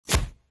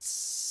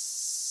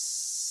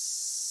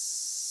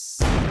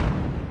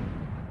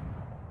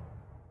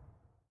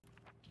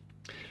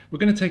We're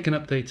going to take an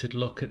updated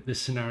look at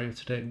this scenario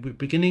today. We're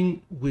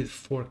beginning with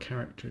 4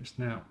 characters.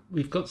 Now,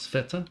 we've got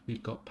Cveta,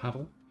 we've got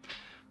Pavle,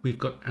 we've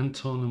got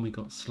Anton, and we've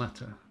got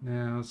Zlata.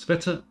 Now,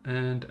 Cveta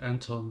and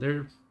Anton,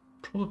 they're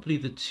probably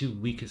the 2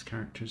 weakest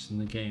characters in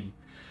the game.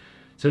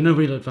 So no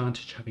real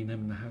advantage having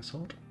them in the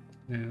household.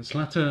 Now,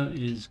 Zlata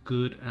is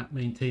good at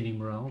maintaining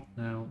morale.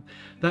 Now,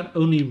 that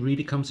only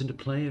really comes into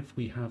play if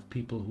we have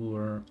people who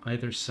are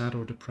either sad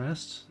or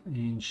depressed,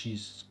 and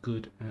she's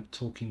good at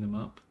talking them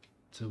up.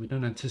 So we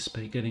don't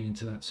anticipate getting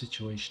into that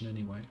situation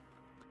anyway.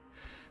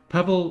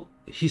 Pavle,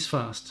 he's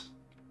fast.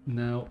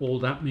 Now, all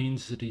that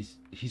means that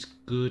he's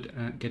good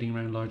at getting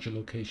around larger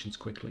locations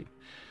quickly,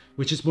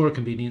 which is more a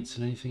convenience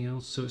than anything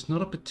else. So it's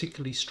not a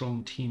particularly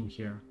strong team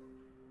here.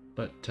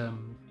 But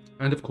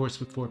and of course,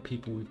 with 4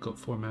 people, we've got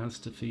 4 mouths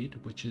to feed,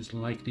 which is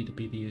likely to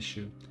be the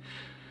issue.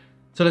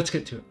 So let's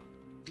get to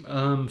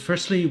it.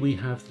 Firstly, we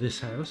have this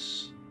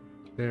house.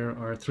 There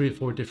are 3 or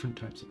 4 different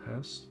types of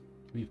house.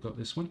 We've got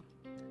this one.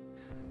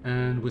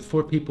 And with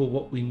 4 people,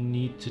 what we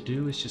need to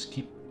do is just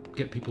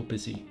get people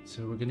busy.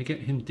 So we're going to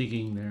get him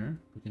digging there.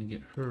 We're going to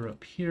get her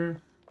up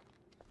here.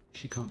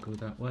 She can't go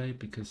that way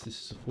because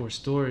this is a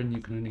 4th door and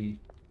you can only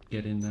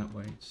get in that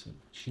way. So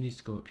she needs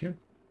to go up here.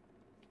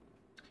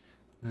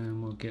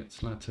 And we'll get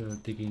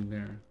Zlata digging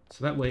there.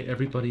 So that way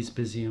everybody's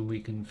busy and we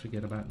can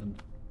forget about them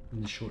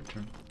in the short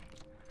term.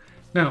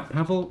 Now,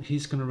 Pavle,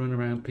 he's going to run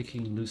around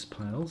picking loose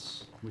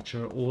piles, which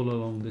are all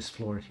along this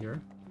floor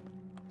here.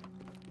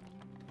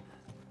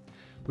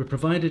 We're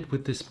provided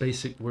with this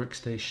basic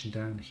workstation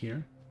down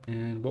here.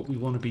 And what we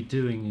want to be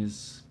doing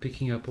is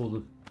picking up all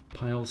the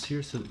piles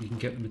here so that we can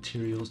get the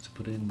materials to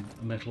put in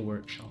a metal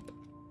workshop,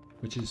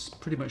 which is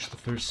pretty much the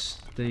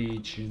first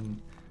stage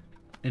in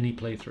any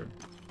playthrough.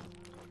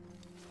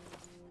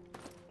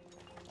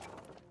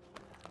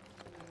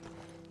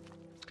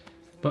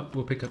 But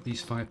we'll pick up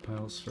these 5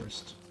 piles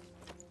first.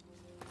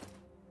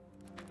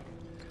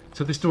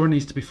 So this door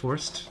needs to be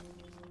forced,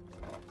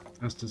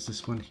 as does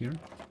this one here.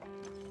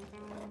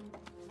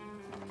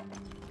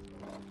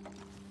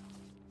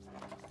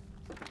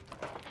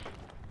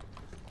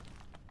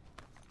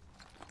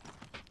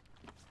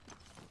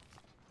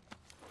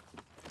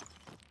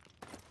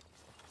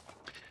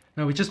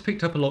 Now we just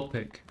picked up a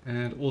lockpick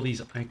and all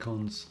these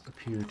icons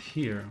appeared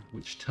here,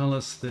 which tell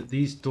us that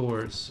these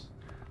doors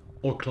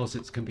or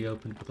closets can be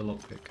opened with a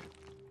lockpick.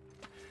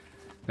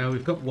 Now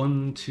we've got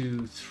 1,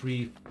 2,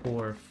 3,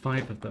 4,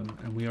 5 of them,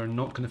 and we are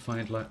not going to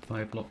find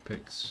 5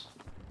 lockpicks.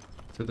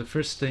 So the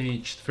first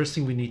stage, the first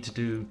thing we need to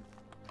do,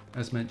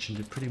 as mentioned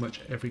in pretty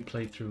much every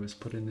playthrough, is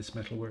put in this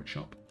metal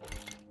workshop.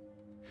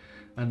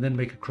 And then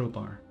make a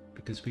crowbar,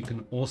 because we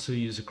can also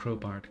use a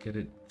crowbar to get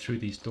it through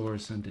these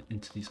doors and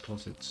into these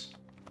closets.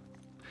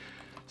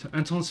 So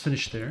Anton's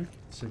finished there,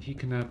 so he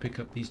can now pick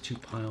up these 2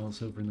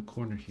 piles over in the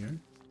corner here.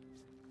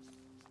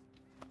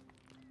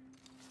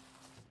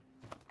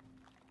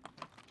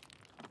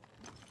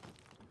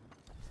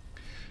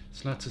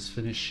 Zlata's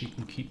finished, she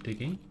can keep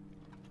digging.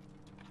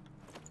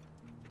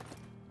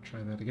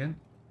 Try that again.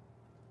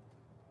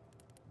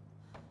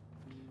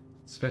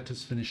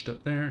 Cveta's finished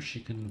up there, she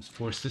can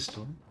force this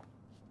door.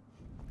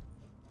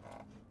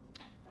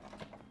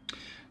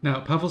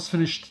 Now, Pavle's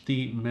finished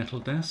the metal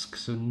desk,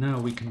 so now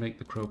we can make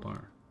the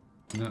crowbar.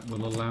 And that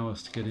will allow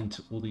us to get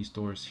into all these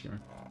doors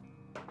here.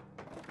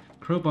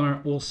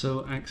 Crowbar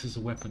also acts as a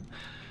weapon.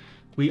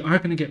 We are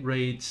going to get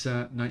raids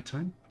at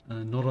nighttime.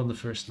 Not on the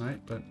first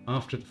night, but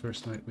after the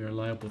first night we are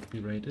liable to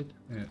be raided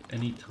at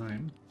any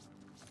time.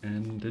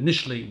 And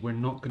initially we're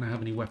not going to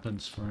have any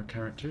weapons for our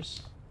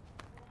characters,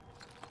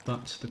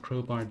 but the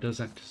crowbar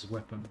does act as a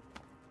weapon.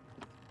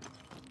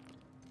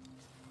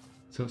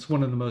 So it's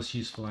one of the most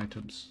useful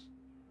items,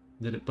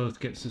 that it both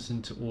gets us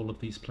into all of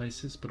these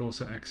places, but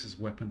also acts as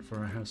a weapon for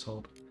our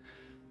household.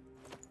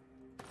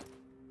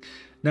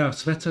 Now,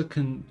 Cveta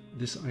can,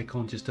 this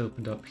icon just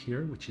opened up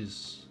here, which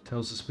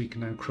tells us we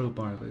can now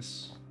crowbar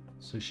this.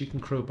 So she can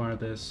crowbar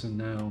this and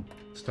now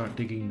start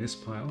digging this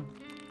pile,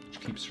 which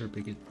keeps her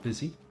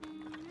busy.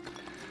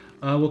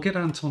 We'll get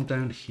Anton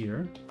down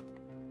here.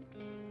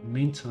 In the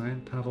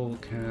meantime, Pavle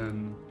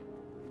can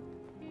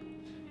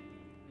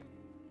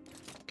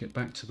get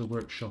back to the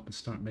workshop and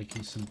start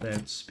making some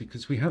beds,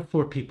 because we have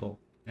 4 people,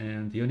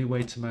 and the only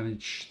way to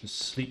manage the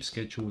sleep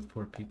schedule with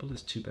 4 people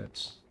is 2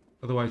 beds.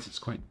 Otherwise it's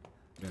quite,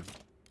 yeah.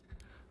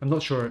 I'm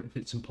not sure if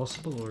it's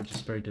impossible or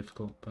just very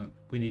difficult, but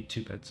we need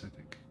 2 beds, I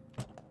think.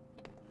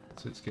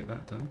 So let's get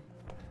that done.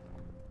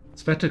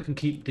 Cveta can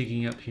keep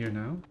digging up here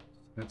now.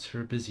 That's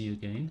her busy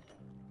again.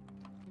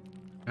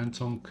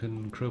 Anton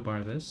can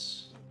crowbar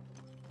this.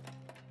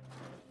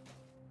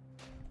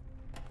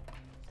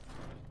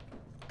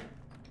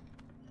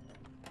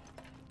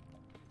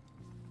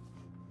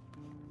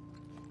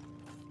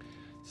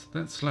 So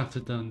that's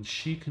Zlata done.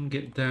 She can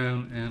get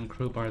down and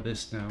crowbar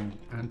this now.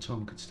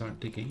 Anton can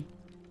start digging.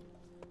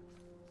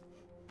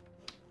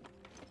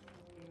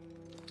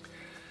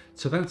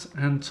 So that's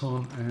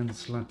Anton and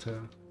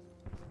Zlata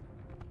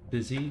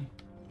busy.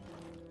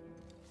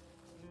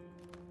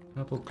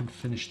 Pavle can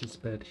finish this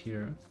bed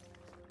here.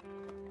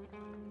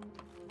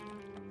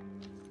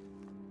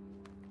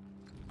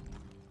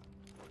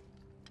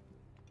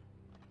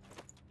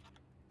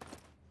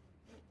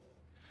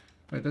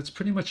 Right, that's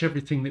pretty much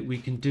everything that we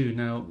can do.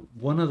 Now,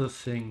 one other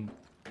thing,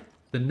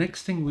 the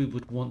next thing we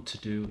would want to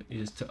do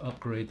is to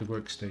upgrade the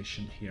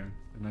workstation here.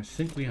 And I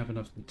think we have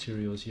enough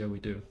materials. Yeah, we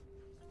do.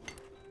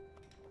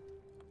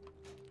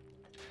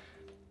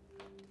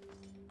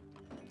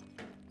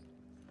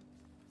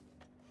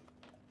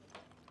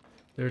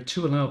 There are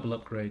 2 allowable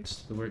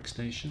upgrades to the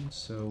workstation,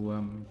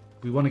 so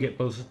we want to get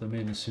both of them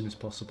in as soon as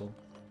possible.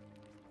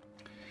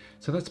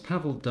 So that's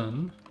Pavle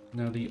done.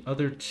 Now the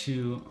other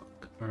 2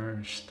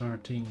 are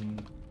starting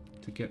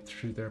to get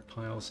through their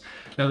piles.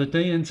 Now the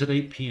day ends at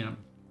 8 p.m.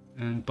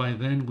 and by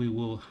then we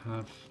will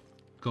have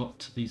got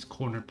to these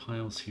corner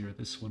piles here,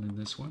 this one and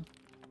this one.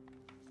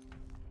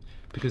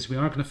 Because we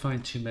are going to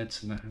find 2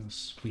 meds in the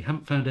house. We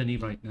haven't found any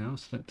right now,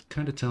 so that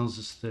kind of tells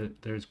us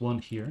that there's one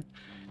here.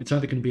 It's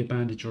either going to be a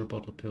bandage or a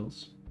bottle of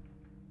pills.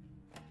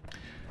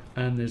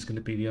 And there's going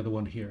to be the other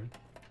one here.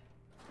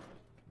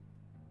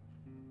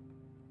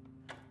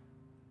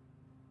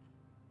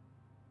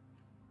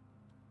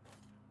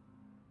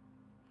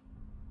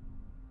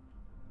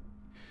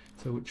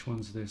 So which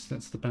one's this?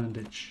 That's the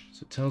bandage.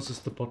 So it tells us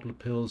the bottle of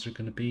pills are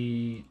going to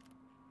be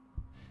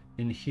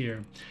in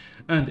here.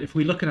 And if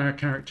we look at our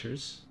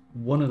characters,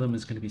 one of them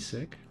is going to be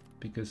sick,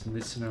 because in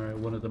this scenario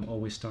one of them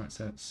always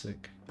starts out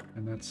sick,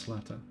 and that's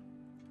Zlata.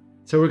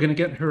 So we're going to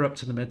get her up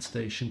to the med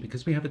station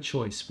because we have a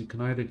choice. We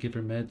can either give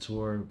her meds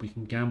or we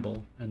can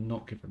gamble and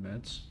not give her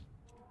meds.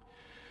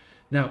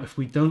 Now if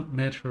we don't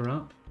med her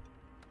up,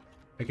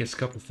 I guess a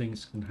couple of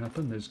things can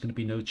happen. There's going to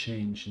be no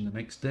change in the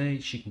next day.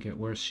 She can get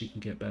worse, she can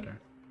get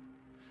better.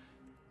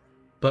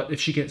 But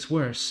if she gets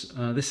worse,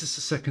 this is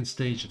the second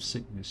stage of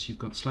sickness. You've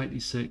got slightly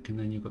sick, and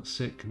then you've got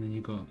sick, and then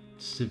you've got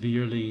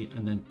severely,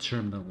 and then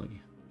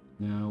terminally.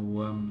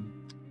 Now,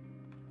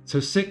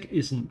 so sick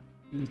isn't,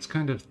 it's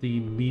kind of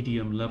the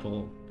medium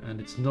level, and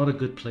it's not a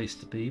good place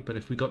to be. But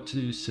if we got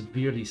to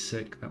severely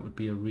sick, that would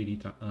be a really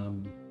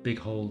big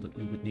hole that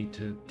we would need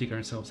to dig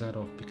ourselves out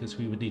of, because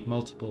we would need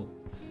multiple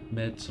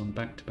meds on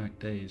back-to-back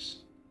days.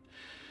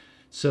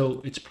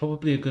 So it's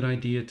probably a good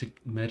idea to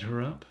med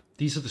her up.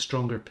 These are the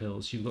stronger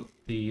pills. You've got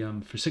the,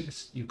 for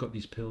sickness, you've got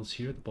these pills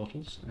here, the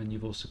bottles, and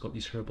you've also got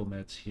these herbal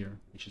meds here,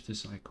 which is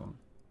this icon.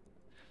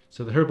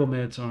 So the herbal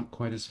meds aren't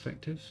quite as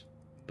effective,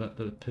 but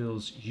the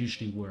pills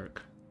usually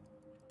work.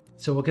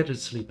 So we'll get her to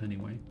sleep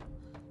anyway.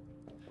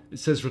 It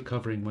says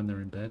recovering when they're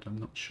in bed. I'm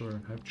not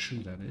sure how true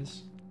that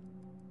is.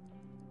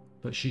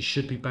 But she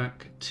should be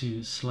back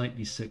to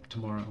slightly sick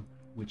tomorrow,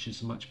 which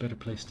is a much better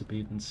place to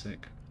be than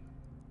sick.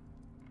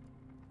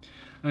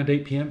 And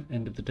 8 p.m,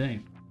 end of the day.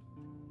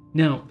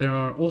 Now, there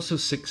are also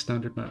 6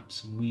 standard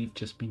maps, and we've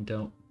just been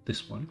dealt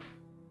this one.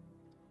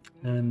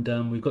 And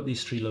we've got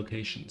these 3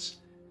 locations.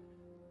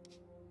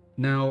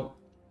 Now,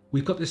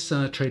 we've got this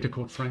trader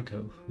called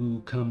Franco,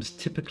 who comes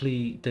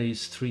typically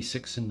days 3,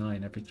 6, and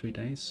 9, every 3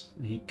 days.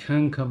 He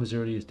can come as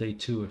early as day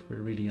 2 if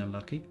we're really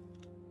unlucky.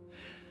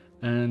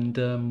 And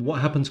what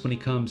happens when he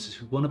comes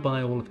is we want to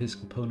buy all of his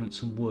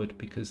components and wood,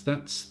 because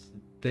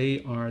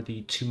they are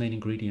the 2 main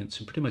ingredients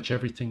in pretty much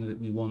everything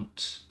that we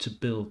want to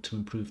build to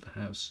improve the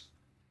house.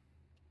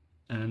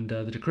 And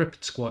the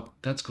decrepit squat,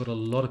 that's got a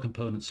lot of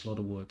components, a lot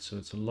of wood, so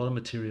it's a lot of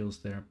materials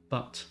there,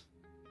 but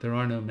there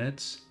are no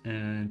meds,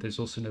 and there's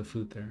also no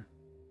food there.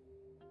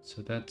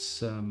 So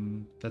that's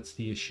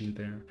the issue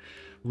there.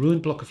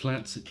 Ruined block of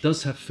flats, it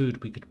does have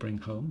food we could bring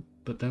home,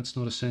 but that's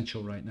not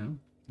essential right now.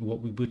 What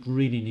we would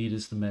really need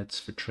is the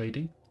meds for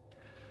trading.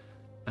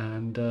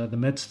 And the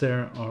meds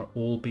there are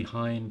all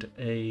behind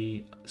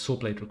a saw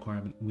blade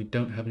requirement. We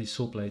don't have any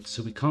saw blades,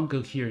 so we can't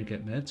go here to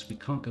get meds, we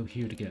can't go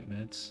here to get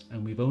meds,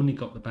 and we've only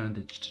got the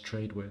bandage to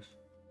trade with.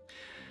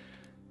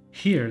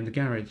 Here in the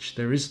garage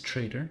there is a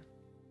trader.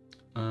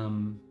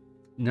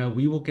 Now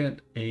we will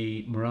get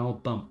a morale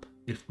bump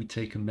if we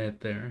take a med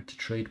there to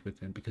trade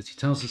with him, because he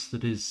tells us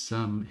that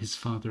his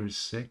father is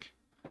sick,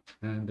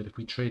 and that if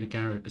we trade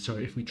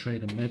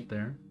a med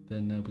there,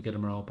 then we get a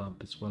morale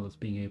bump, as well as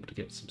being able to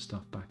get some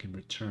stuff back in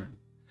return.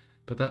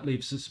 But that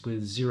leaves us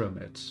with 0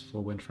 meds for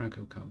when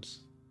Franco comes.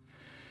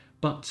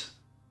 But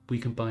we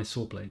can buy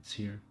saw blades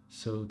here.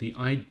 So the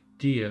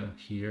idea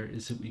here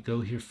is that we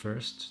go here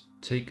first,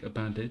 take a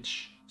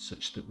bandage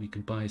such that we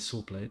can buy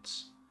saw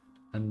blades,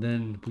 and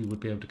then we would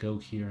be able to go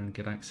here and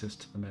get access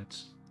to the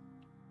meds.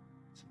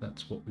 So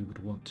that's what we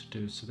would want to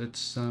do. So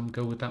let's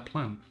go with that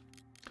plan.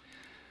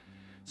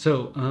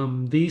 So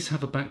these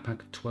have a backpack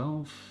of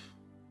 12,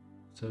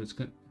 so it's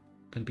going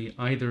to be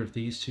either of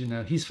these 2.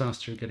 Now he's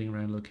faster at getting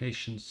around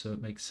locations, so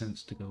it makes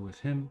sense to go with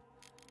him.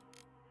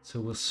 So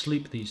we'll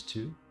sleep these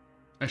 2.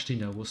 Actually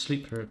no, we'll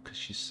sleep her because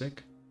she's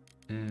sick,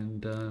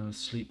 and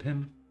sleep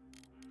him.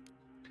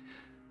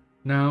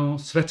 Now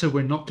Cveta,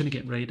 we're not going to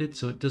get raided,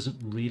 so it doesn't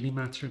really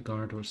matter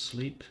guard or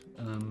sleep,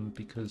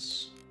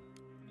 because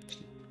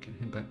get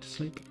him back to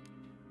sleep.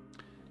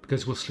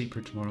 Because we'll sleep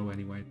her tomorrow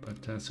anyway,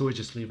 but so we'll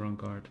just leave her on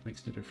guard,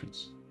 makes no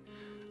difference.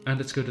 And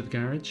let's go to the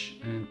garage,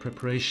 and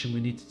preparation, we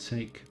need to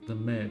take the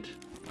med,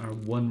 our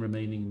 1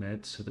 remaining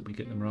med, so that we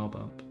get the morale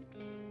bump.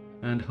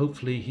 And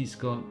hopefully he's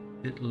got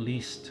at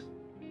least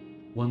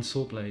 1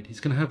 saw blade. He's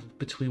going to have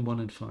between 1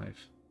 and 5.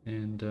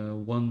 and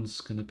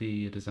 1's going to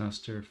be a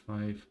disaster,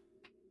 5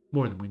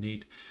 more than we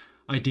need,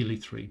 ideally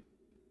 3,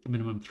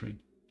 minimum 3.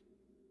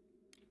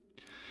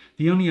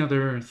 The only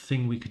other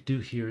thing we could do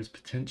here is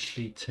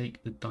potentially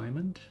take the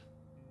diamond.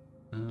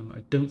 I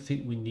don't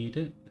think we need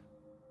it,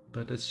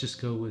 but let's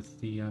just go with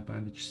the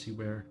bandage, see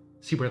where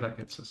that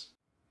gets us.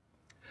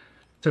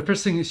 So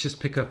first thing is just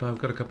pick up, I've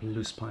got a couple of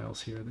loose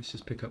piles here. Let's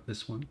just pick up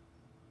this one.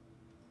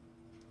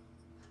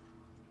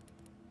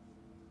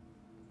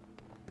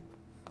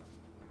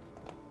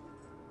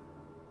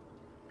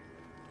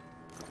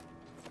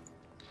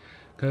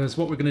 Because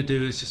what we're going to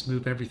do is just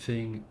move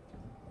everything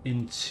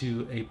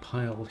into a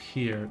pile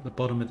here at the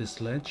bottom of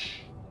this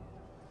ledge.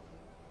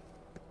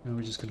 And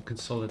we're just going to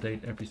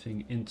consolidate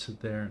everything into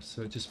there.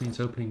 So it just means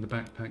opening the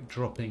backpack,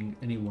 dropping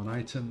any one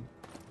item,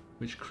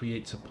 which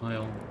creates a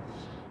pile.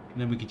 And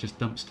then we can just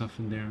dump stuff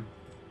in there.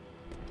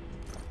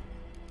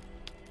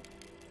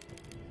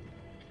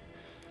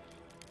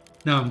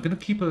 Now I'm going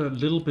to keep a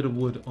little bit of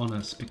wood on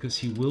us because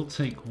he will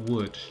take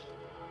wood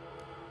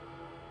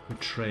for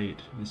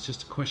trade. It's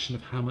just a question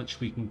of how much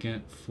we can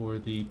get for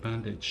the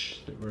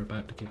bandage that we're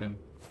about to give him.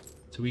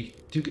 So we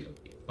do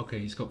get, okay,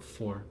 he's got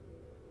 4.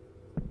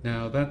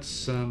 Now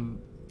that's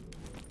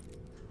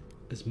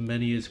as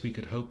many as we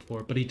could hope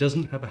for, but he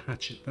doesn't have a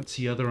hatchet. That's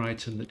the other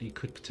item that he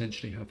could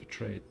potentially have for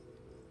trade,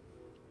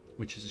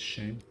 which is a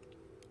shame.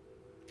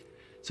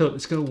 So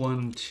let's go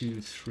 1,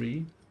 2,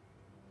 3,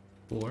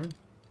 4.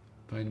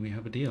 Fine, we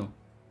have a deal.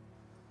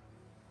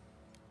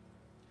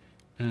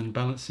 And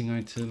balancing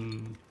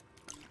item,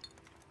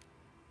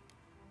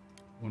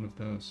 one of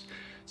those.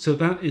 So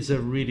that is a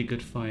really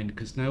good find,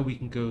 because now we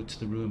can go to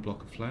the ruined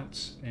block of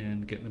flats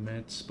and get the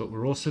meds, but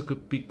we're also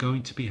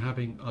going to be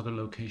having other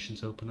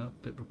locations open up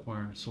that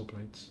require saw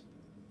blades.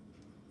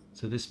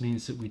 So this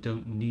means that we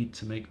don't need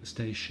to make the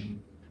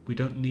station. We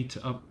don't need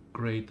to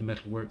upgrade the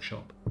metal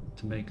workshop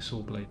to make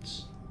saw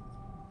blades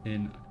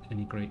in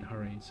any great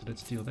hurry. So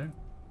let's deal there.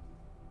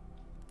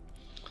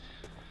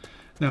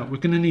 Now we're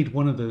going to need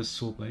one of those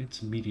saw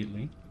blades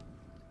immediately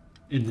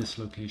in this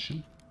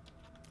location.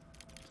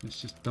 Let's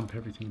just dump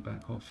everything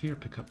back off here,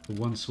 pick up the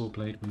 1 saw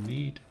blade we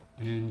need,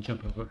 and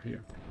jump over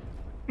here.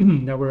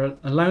 Now we're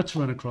allowed to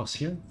run across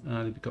here.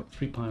 We've got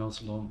 3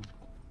 piles along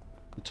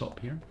the top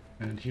here,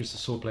 and here's the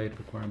saw blade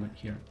requirement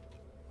here.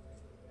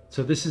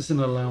 So this is an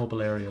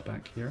allowable area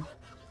back here.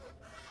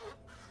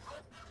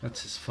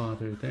 That's his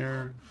father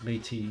there.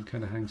 Matey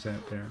kind of hangs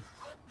out there.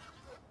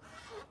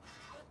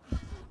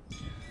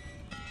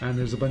 And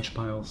there's a bunch of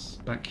piles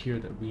back here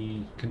that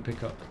we can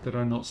pick up that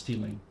are not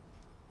stealing.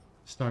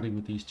 Starting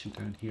with these 2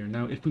 down here.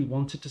 Now if we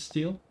wanted to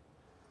steal,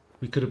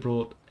 we could have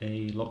brought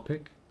a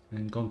lockpick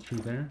and gone through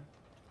there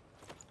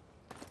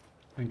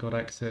and got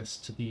access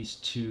to these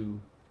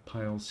 2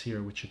 piles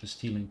here, which are the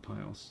stealing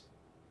piles.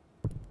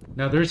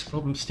 Now there is a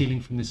problem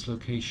stealing from this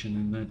location,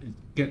 and that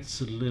it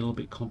gets a little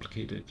bit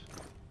complicated.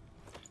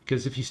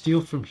 Because if you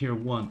steal from here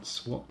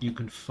once, what you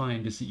can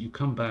find is that you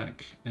come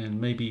back and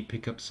maybe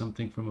pick up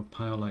something from a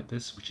pile like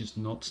this, which is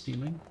not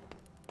stealing.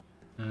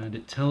 And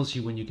it tells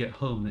you when you get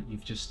home that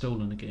you've just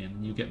stolen again.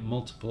 And you get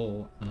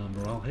multiple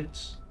morale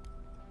hits.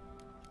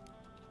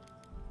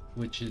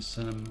 Which is,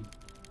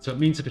 so it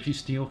means that if you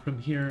steal from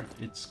here,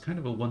 it's kind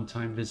of a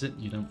one-time visit,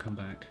 you don't come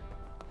back.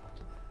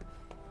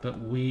 But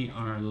we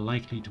are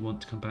likely to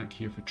want to come back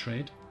here for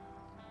trade.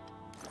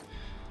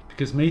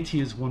 Because Matey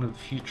is one of the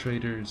few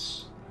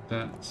traders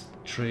that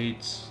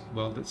trades,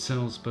 well, that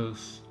sells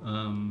both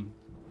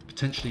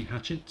potentially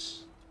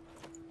hatchets,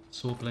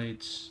 saw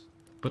blades,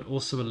 but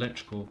also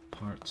electrical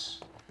parts.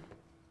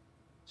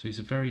 So he's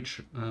a very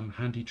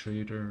handy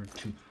trader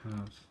to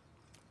have,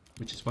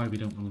 which is why we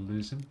don't want to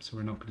lose him, so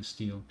we're not going to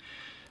steal.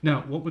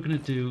 Now, what we're going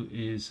to do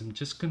is I'm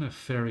just going to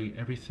ferry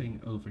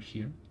everything over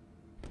here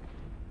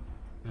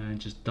and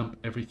just dump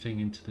everything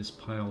into this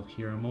pile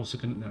here. I'm also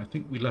going to, I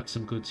think we left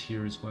some goods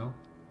here as well.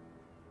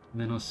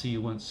 And then I'll see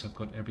you once I've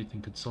got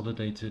everything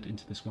consolidated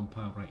into this one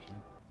pile right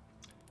here.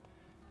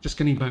 Just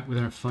getting back with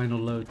our final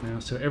load now.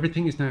 So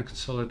everything is now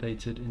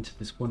consolidated into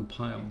this one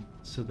pile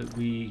so that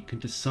we can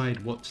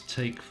decide what to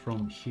take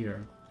from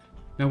here.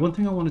 Now, one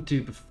thing I want to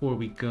do before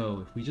we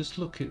go, if we just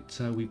look at,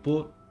 we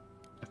bought,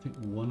 I think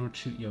 1 or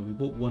 2, yeah, we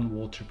bought 1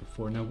 water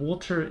before. Now,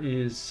 water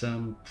is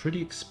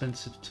pretty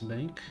expensive to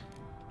make,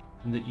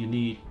 and that you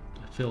need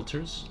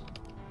filters,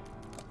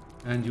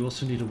 and you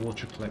also need a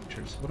water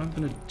collector. So what I'm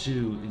going to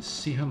do is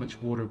see how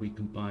much water we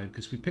can buy,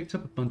 because we picked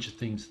up a bunch of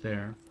things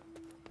there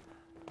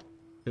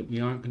that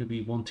we aren't going to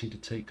be wanting to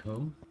take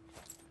home.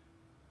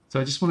 So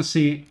I just want to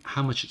see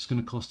how much it's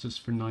going to cost us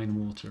for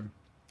 9 water,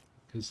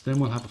 because then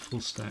we'll have a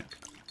full stack.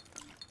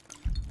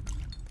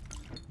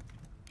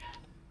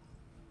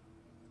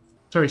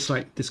 Sorry,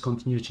 slight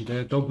discontinuity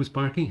there. Dog was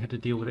barking, had to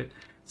deal with it.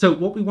 So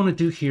what we want to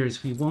do here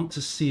is we want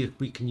to see if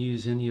we can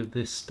use any of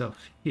this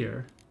stuff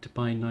here to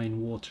buy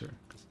 9 water,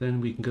 because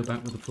then we can go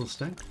back with a full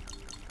stack.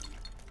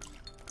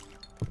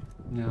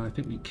 Now I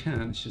think we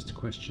can, it's just a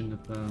question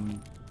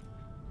of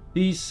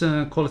these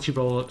quality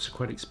roll-ups are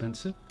quite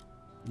expensive,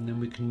 and then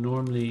we can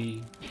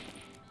normally,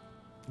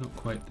 not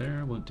quite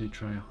there, won't do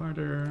try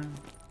harder,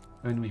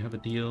 and we have a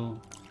deal.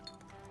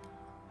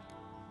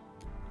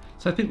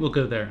 So I think we'll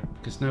go there,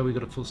 because now we've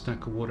got a full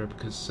stack of water,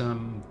 because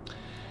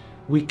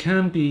we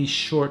can be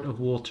short of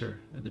water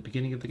at the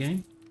beginning of the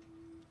game,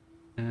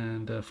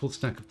 and a full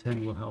stack of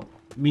 10 will help.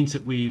 It means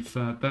that we've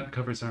that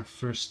covers our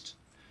first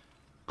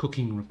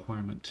cooking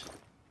requirement.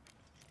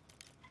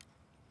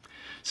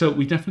 So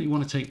we definitely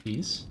want to take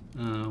these.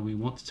 We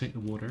want to take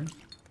the water.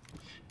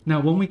 Now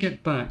when we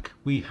get back,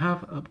 we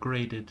have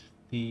upgraded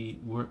the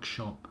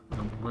workshop.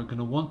 We're going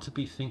to want to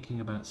be thinking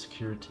about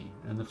security,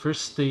 and the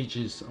first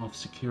stages of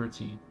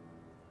security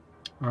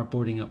are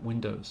boarding up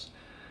windows.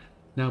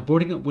 Now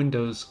boarding up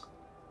windows,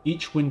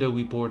 each window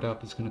we board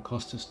up is going to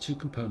cost us 2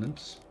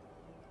 components,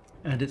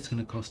 and it's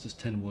going to cost us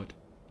 10 wood.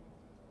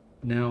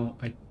 Now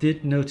I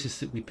did notice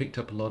that we picked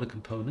up a lot of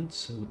components,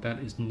 so that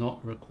is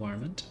not a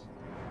requirement,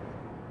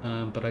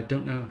 but I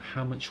don't know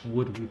how much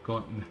wood we've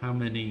got and how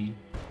many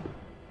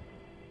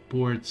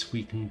boards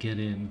we can get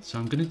in, so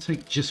I'm going to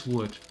take just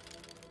wood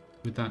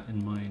with that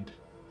in mind.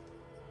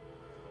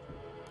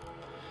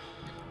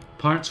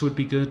 Parts would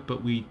be good,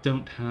 but we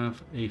don't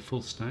have a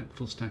full stack.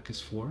 Full stack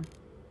is 4,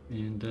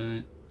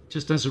 and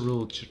just as a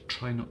rule,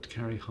 try not to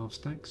carry half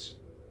stacks.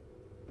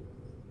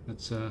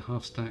 That's a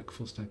half stack,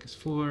 full stack is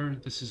 4.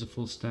 This is a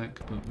full stack,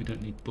 but we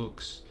don't need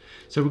books.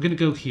 So we're going to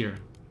go here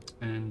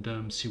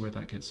and see where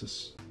that gets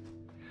us.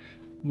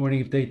 Morning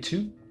of day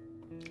 2,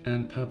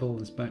 and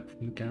Pavle is back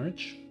from the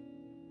garage.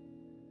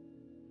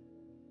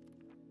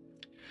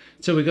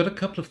 So we got a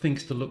couple of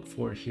things to look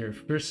for here.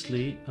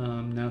 Firstly,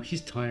 now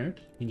he's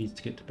tired, he needs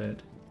to get to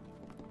bed.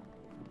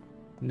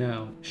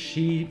 Now,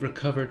 she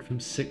recovered from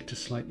sick to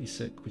slightly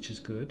sick, which is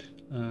good.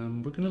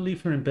 We're going to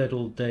leave her in bed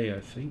all day, I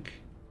think.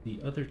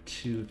 The other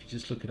two, if you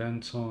just look at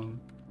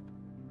Anton.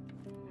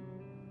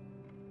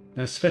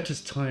 Now,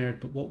 Cveta's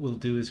tired, but what we'll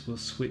do is we'll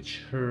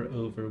switch her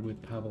over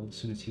with Pavle as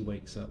soon as he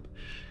wakes up.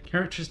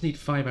 Characters need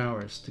 5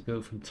 hours to go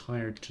from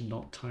tired to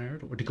not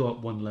tired, or to go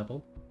up 1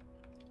 level.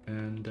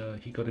 And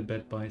he got in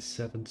bed by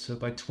 7, so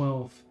by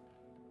 12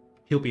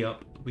 he'll be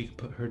up. We can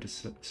put her to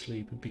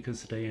sleep, and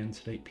because the day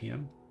ends at 8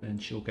 PM, then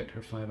she'll get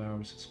her 5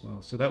 hours as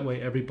well. So that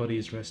way everybody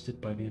is rested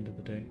by the end of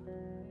the day.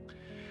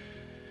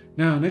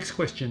 Now, next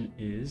question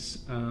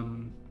is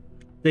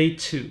day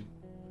 2.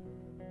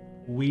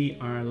 We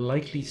are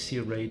likely to see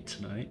a raid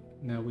tonight.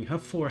 Now we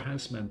have 4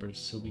 house members,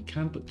 so we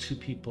can put 2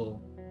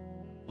 people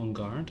on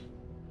guard.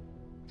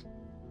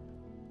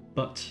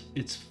 But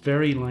it's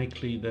very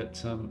likely that,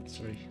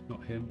 sorry,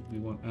 not him, we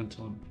want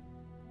Anton.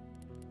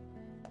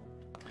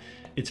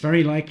 It's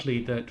very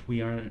likely that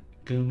we are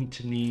going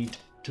to need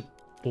to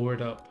board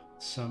up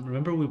some,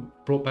 remember we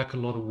brought back a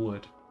lot of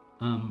wood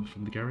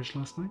from the garage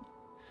last night?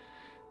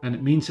 And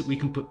it means that we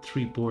can put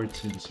 3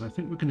 boards in, so I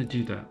think we're going to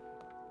do that.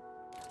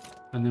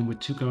 And then with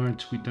 2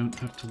 guards, we don't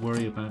have to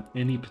worry about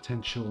any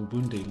potential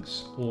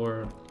woundings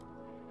or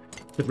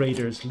the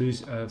raiders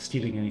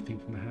stealing anything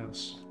from the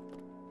house.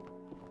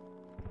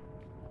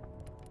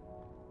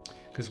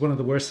 Because one of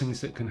the worst things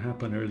that can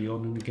happen early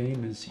on in the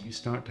game is you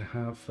start to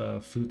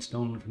have food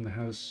stolen from the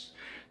house.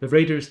 The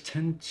raiders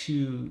tend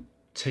to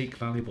take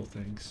valuable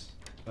things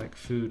like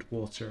food,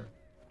 water,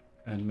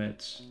 and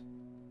meds.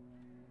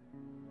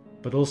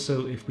 But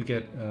also if we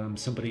get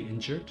somebody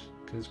injured,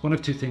 because one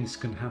of 2 things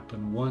can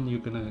happen. One,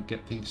 you're going to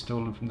get things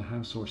stolen from the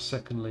house, or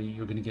secondly,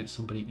 you're going to get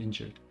somebody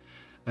injured.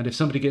 And if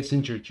somebody gets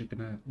injured, you're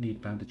going to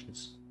need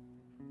bandages.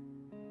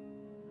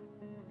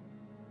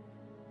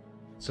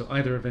 So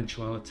either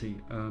eventuality,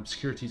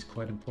 security is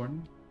quite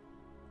important.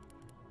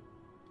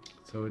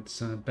 So it's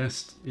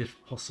best, if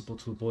possible,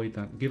 to avoid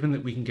that. Given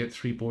that we can get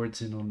 3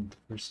 boards in on the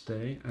first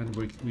day, and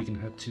we can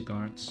have 2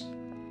 guards.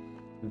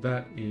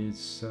 That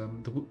is...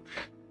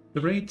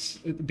 the raids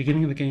at the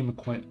beginning of the game are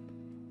quite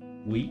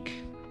weak.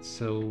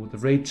 So the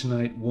raid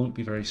tonight won't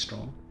be very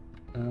strong.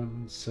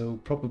 So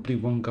probably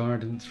 1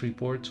 guard and 3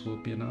 boards will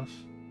be enough.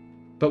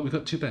 But we've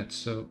got 2 beds,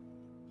 so...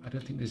 I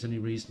don't think there's any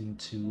reason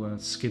to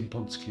skimp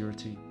on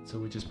security, so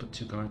we just put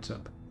 2 guards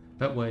up.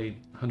 That way,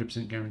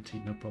 100%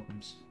 guaranteed, no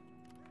problems.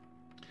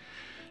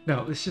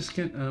 Now, let's just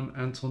get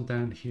Anton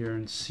down here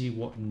and see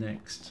what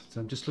next. So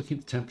I'm just looking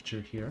at the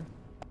temperature here,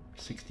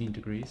 16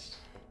 degrees.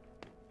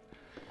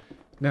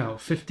 Now,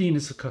 15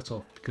 is the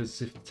cutoff,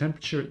 because if the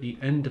temperature at the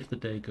end of the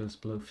day goes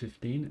below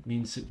 15, it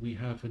means that we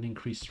have an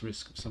increased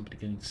risk of somebody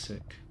getting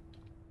sick.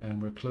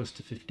 And we're close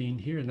to 15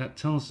 here, and that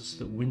tells us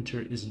that winter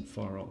isn't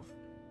far off.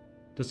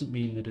 Doesn't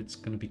mean that it's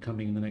going to be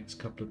coming in the next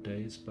couple of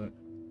days, but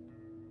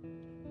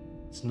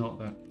it's not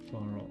that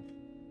far off.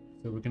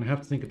 So we're going to have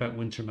to think about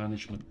winter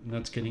management, and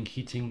that's getting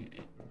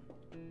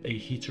a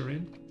heater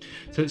in.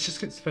 So let's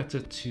just get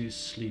Cveta to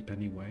sleep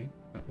anyway.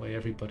 That way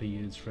everybody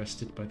is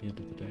rested by the end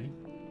of the day.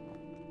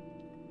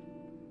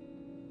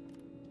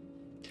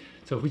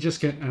 So if we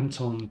just get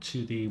Anton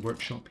to the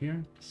workshop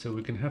here, so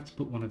we're going to have to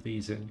put one of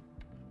these in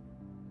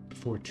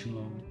before too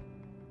long.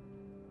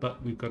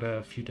 But we've got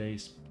a few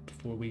days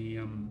before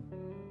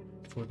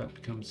that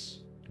becomes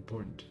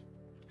important.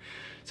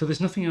 So there's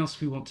nothing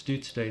else we want to do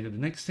today. The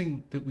next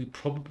thing that we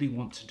probably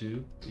want to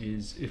do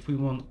is, if we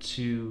want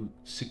to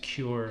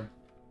secure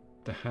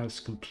the house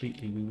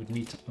completely, we would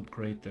need to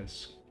upgrade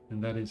this,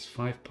 and that is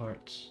 5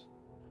 parts,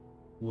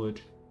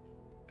 wood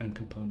and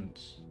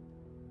components.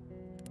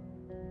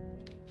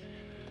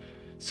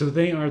 So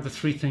they are the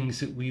 3 things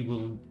that we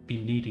will be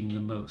needing the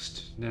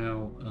most.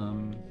 Now,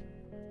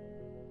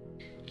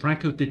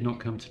 Franco did not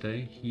come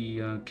today.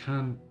 He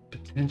can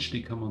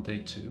potentially come on day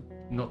 2.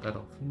 Not that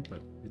often,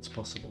 but it's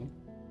possible.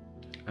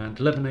 And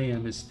 11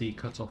 AM is the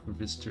cutoff for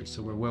visitors,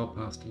 so we're well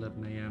past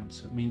 11 AM,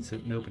 so it means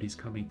that nobody's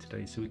coming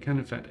today. So we can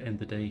in fact end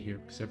the day here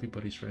because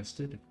everybody's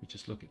rested. If we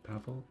just look at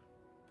Pavle,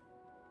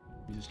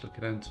 we just look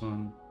at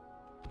Anton.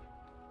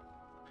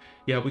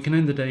 Yeah, we can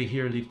end the day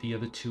here, leave the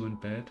other 2 in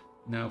bed.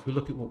 Now, if we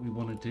look at what we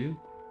want to do,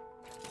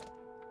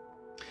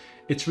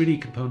 it's really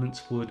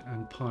components, wood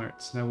and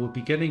parts. Now, we'll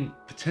be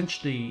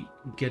potentially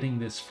getting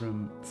this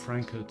from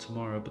Franco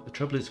tomorrow, but the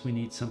trouble is we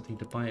need something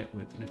to buy it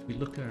with. And if we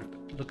look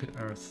at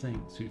our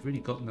things, we've really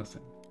got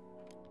nothing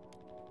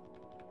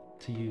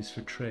to use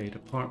for trade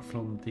apart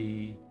from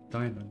the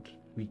diamond.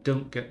 We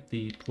don't get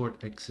the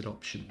port exit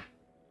option,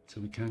 so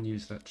we can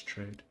use that to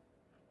trade.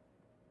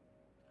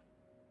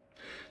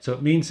 So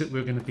it means that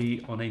we're going to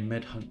be on a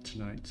med hunt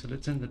tonight. So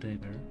let's end the day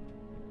there.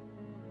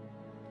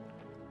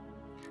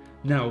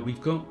 Now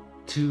we've got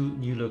 2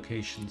 new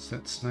locations.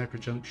 That's Sniper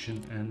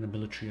Junction and the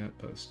military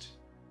outpost.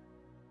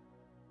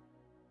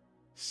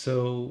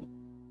 So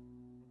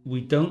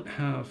we don't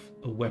have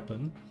a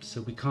weapon,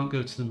 so we can't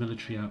go to the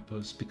military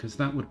outpost because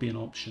that would be an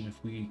option.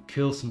 If we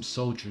kill some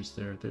soldiers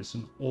there, there's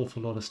an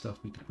awful lot of stuff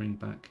we could bring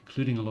back,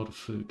 including a lot of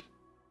food.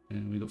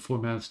 And we've got 4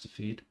 mouths to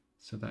feed,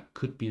 so that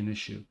could be an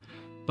issue.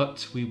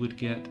 But we would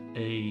get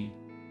a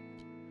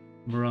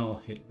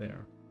morale hit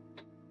there,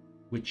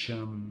 which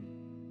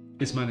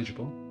is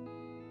manageable.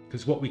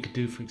 Because what we could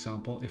do, for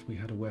example, if we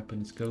had a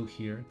weapon, is go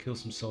here, kill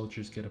some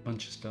soldiers, get a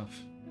bunch of stuff,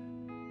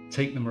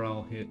 take the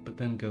morale hit, but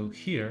then go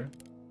here,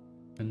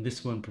 and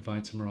this one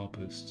provides a morale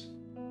boost.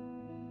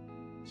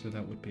 So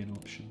that would be an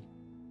option.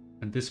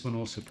 And this one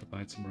also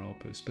provides a morale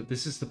boost, but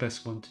this is the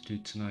best one to do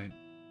tonight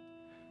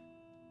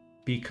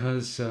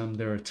because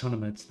there are a ton of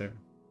meds there.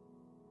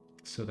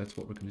 So that's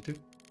what we're going to do.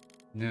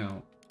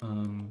 Now,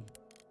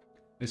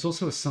 there's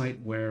also a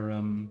site where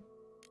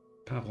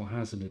Pavle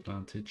has an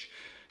advantage.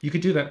 You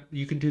could do that.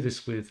 You can do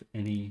this with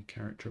any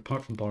character,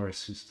 apart from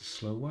Boris, who's the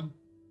slow one.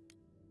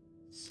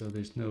 So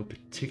there's no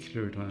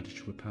particular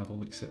advantage with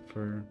Pavle, except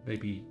for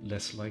maybe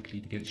less likely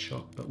to get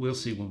shot. But we'll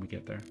see when we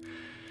get there.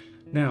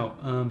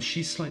 Now,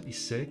 she's slightly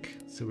sick,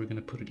 so we're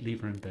going to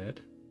leave her in bed.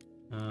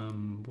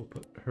 We'll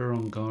put her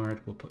on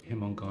guard. We'll put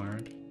him on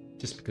guard,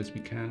 just because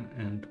we can.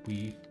 And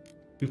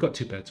we've got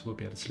 2 beds. We'll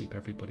be able to sleep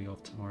everybody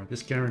off tomorrow.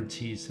 This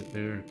guarantees that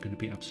there are going to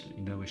be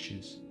absolutely no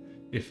issues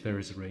if there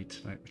is a raid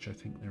tonight, which I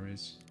think there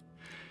is.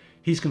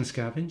 He's going to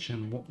scavenge,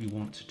 and what we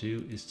want to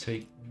do is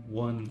take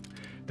 1.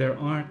 There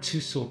are 2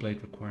 saw blade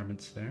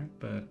requirements there,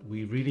 but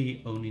we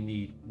really only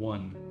need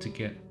 1 to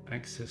get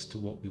access to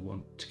what we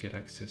want to get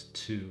access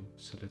to.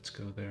 So let's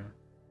go there.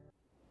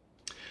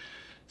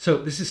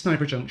 So this is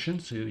Sniper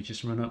Junction, so you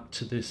just run up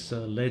to this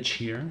ledge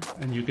here,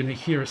 and you're going to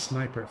hear a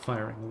sniper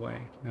firing away.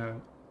 Now,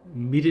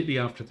 immediately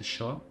after the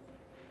shot,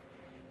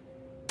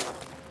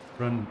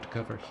 run to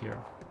cover here.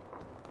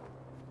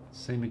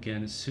 Same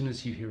again, as soon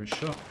as you hear a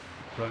shot,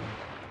 run.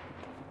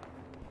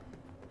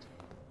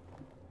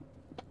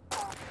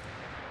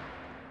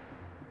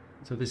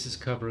 So this is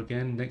cover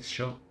again, next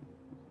shot.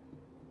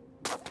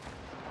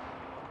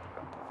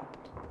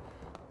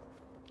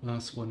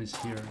 Last one is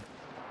here.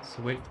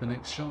 So wait for the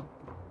next shot.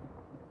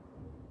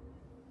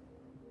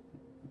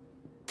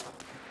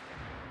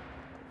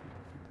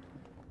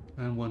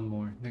 And one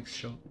more, next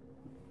shot.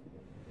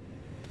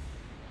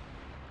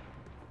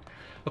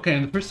 Okay,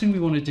 and the first thing we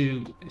want to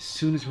do as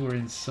soon as we're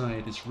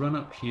inside is run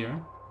up here,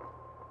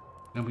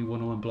 and we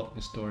want to unblock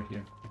this door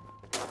here.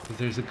 Because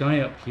there's a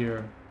guy up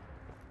here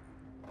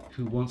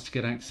who wants to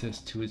get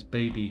access to his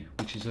baby,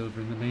 which is over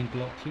in the main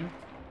block here,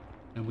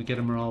 and we get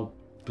a morale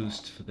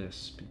boost for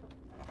this.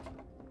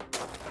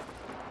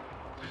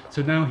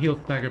 So now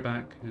he'll stagger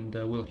back, and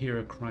we'll hear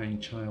a crying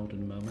child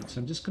in a moment.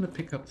 So I'm just going to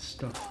pick up the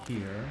stuff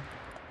here,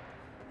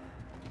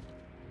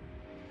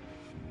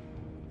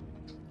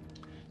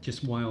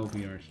 just while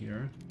we are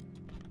here.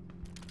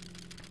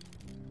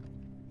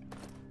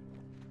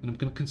 And I'm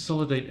going to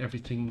consolidate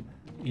everything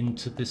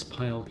into this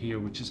pile here,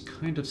 which is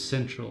kind of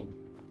central.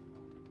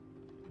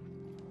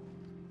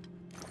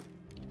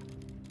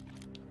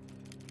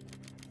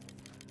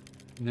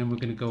 And then we're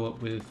going to go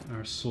up with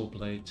our saw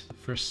blade, the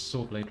first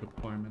saw blade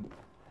requirement.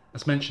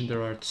 As mentioned,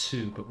 there are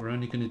 2, but we're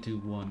only going to do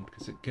 1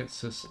 because it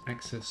gets us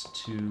access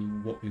to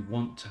what we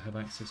want to have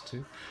access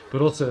to.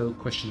 But also a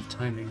question of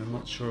timing. I'm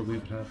not sure we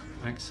would have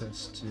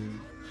access to...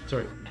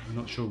 Sorry, I'm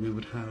not sure we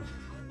would have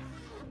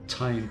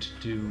time to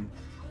do...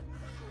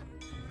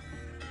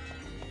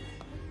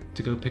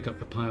 to go pick up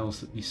the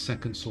piles that the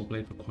second saw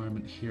blade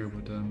requirement here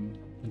would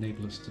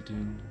enable us to do.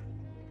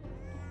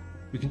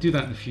 We can do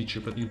that in the future,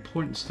 but the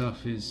important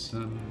stuff is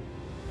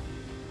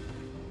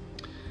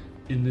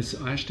in this,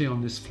 actually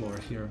on this floor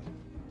here,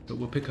 but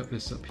we'll pick up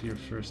this up here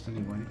first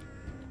anyway.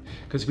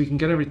 Because we can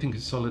get everything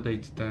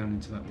consolidated down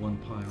into that one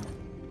pile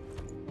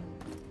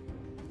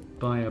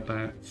by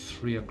about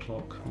 3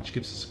 o'clock, which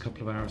gives us a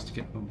couple of hours to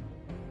get home.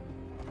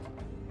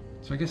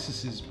 So I guess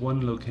this is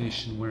one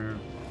location where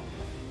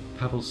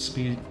Pavle's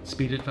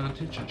speed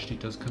advantage actually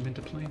does come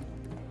into play,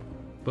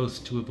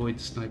 both to avoid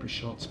the sniper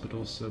shots, but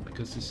also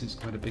because this is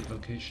quite a big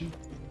location.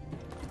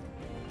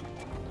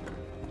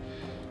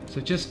 So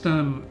just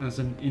as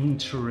an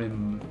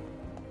interim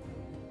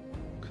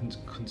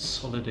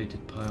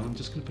consolidated pile, I'm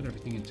just going to put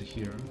everything into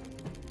here.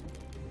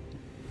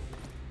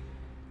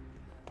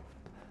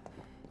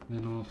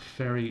 Then I'll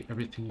ferry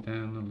everything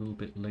down a little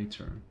bit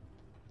later.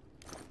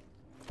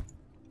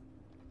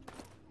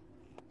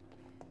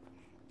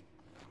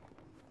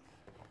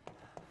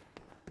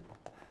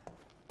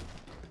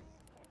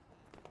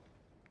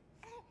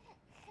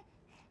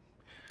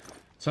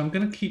 So I'm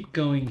going to keep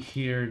going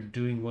here,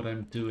 doing what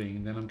I'm doing,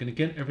 and then I'm going to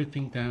get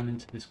everything down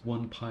into this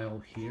one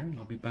pile here, and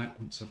I'll be back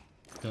once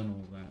I've done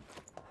all that.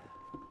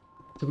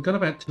 So we've got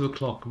about 2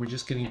 o'clock, and we're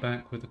just getting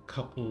back with a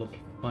couple of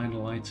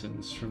final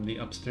items from the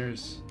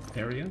upstairs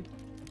area.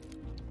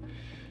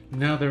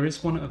 Now there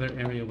is one other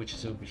area which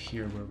is over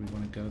here where we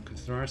want to go,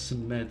 because there are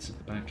some meds at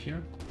the back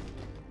here.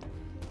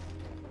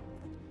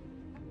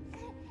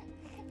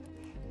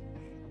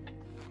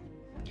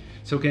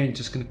 So again,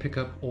 just going to pick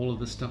up all of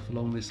the stuff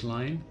along this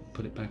line,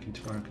 put it back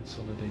into our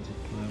consolidated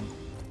pile.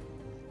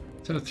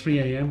 So at 3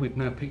 AM we've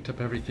now picked up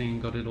everything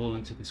and got it all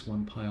into this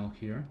one pile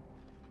here.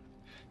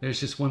 There's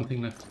just one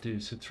thing left to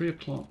do. So 3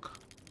 o'clock,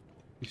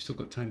 we've still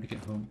got time to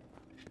get home.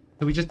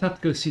 So we just have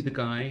to go see the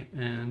guy,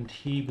 and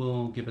he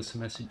will give us a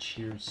message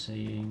here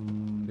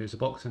saying there's a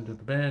box under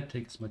the bed,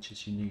 take as much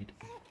as you need.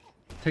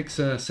 It takes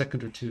a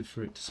second or two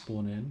for it to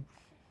spawn in.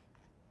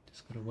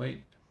 Just gotta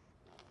wait.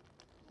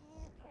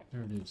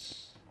 There it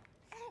is.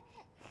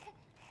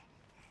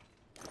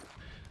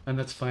 And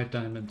that's 5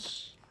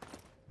 diamonds.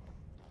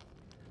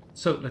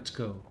 So let's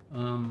go.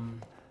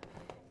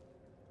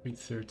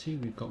 3:30.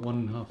 We've got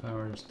 1.5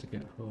 hours to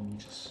get home,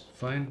 which is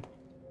fine,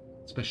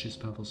 especially as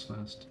Pavle's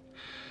fast.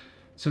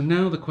 So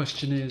now the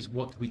question is,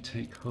 what do we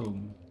take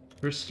home?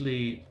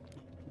 Firstly,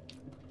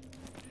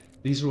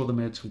 these are all the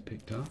meds we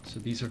picked up. So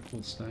these are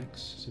full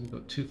stacks. So we've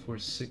got 2, 4,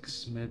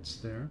 6 meds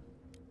there.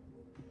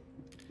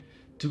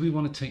 Do we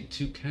want to take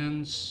 2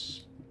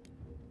 cans?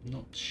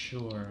 Not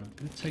sure. I'm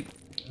going to take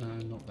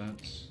not that.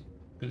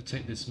 I'm going to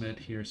take this med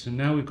here. So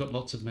now we've got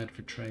lots of med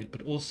for trade,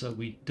 but also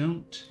we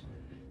don't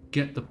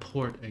get the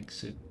port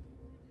exit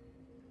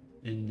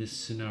in this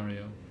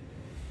scenario.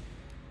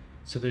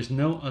 So there's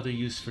no other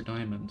use for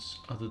diamonds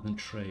other than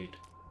trade.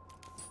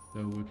 So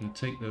we're going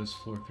to take those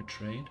 4 for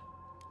trade.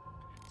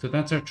 So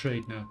that's our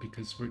trade now,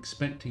 because we're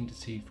expecting to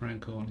see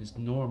Franco on his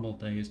normal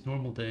day. His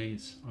normal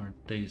days are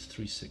days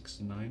 3, 6,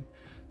 and 9.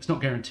 It's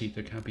not guaranteed.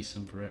 There can be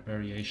some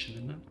variation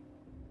in that.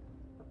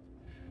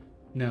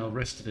 Now,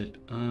 rest of it.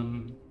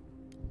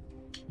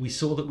 We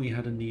saw that we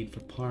had a need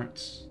for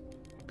parts,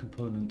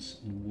 components,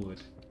 and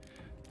wood.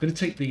 I'm going to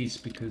take these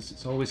because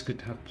it's always good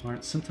to have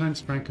parts.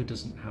 Sometimes Franco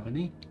doesn't have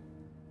any.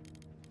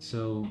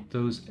 So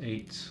those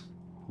 8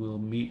 will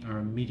meet our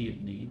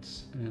immediate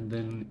needs. And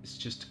then it's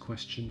just a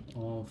question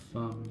of,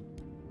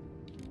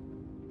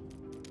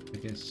 I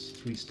guess,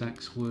 3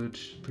 stacks wood.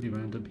 Pretty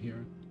random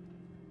here.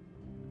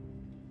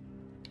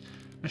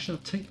 Actually,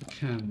 I'll take the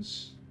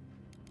cans.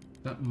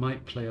 That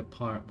might play a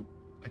part.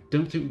 I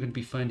don't think we're going to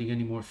be finding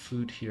any more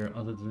food here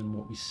other than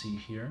what we see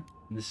here.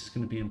 And this is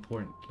going to be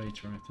important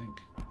later, I think.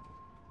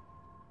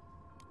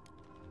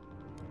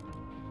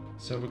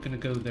 So we're going to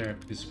go there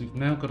because we've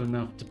now got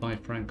enough to buy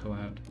Franco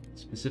out,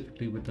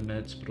 specifically with the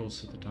meds, but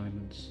also the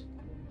diamonds.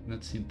 And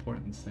that's the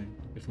important thing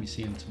if we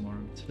see him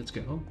tomorrow. So let's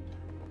get home.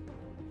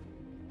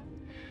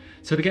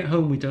 So to get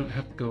home, we don't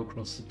have to go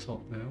across the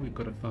top now. We've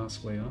got a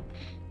fast way up.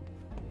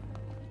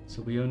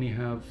 So we only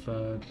have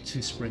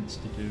 2 sprints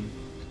to do.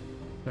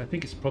 I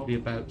think it's probably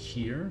about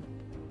here,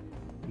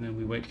 and then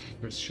we wait for the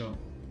first shot.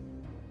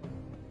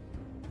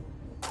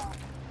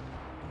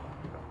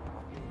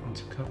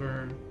 Into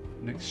cover,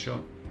 next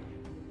shot.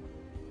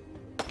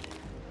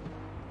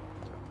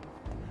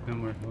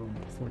 And we're home.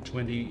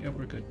 4:20, yeah,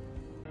 we're good.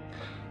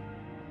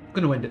 I'm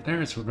going to end it there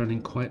as we're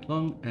running quite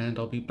long, and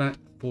I'll be back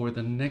for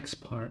the next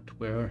part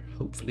where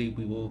hopefully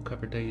we will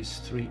cover days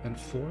 3 and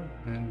 4,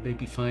 and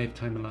maybe 5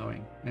 time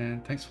allowing.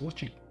 And thanks for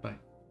watching. Bye.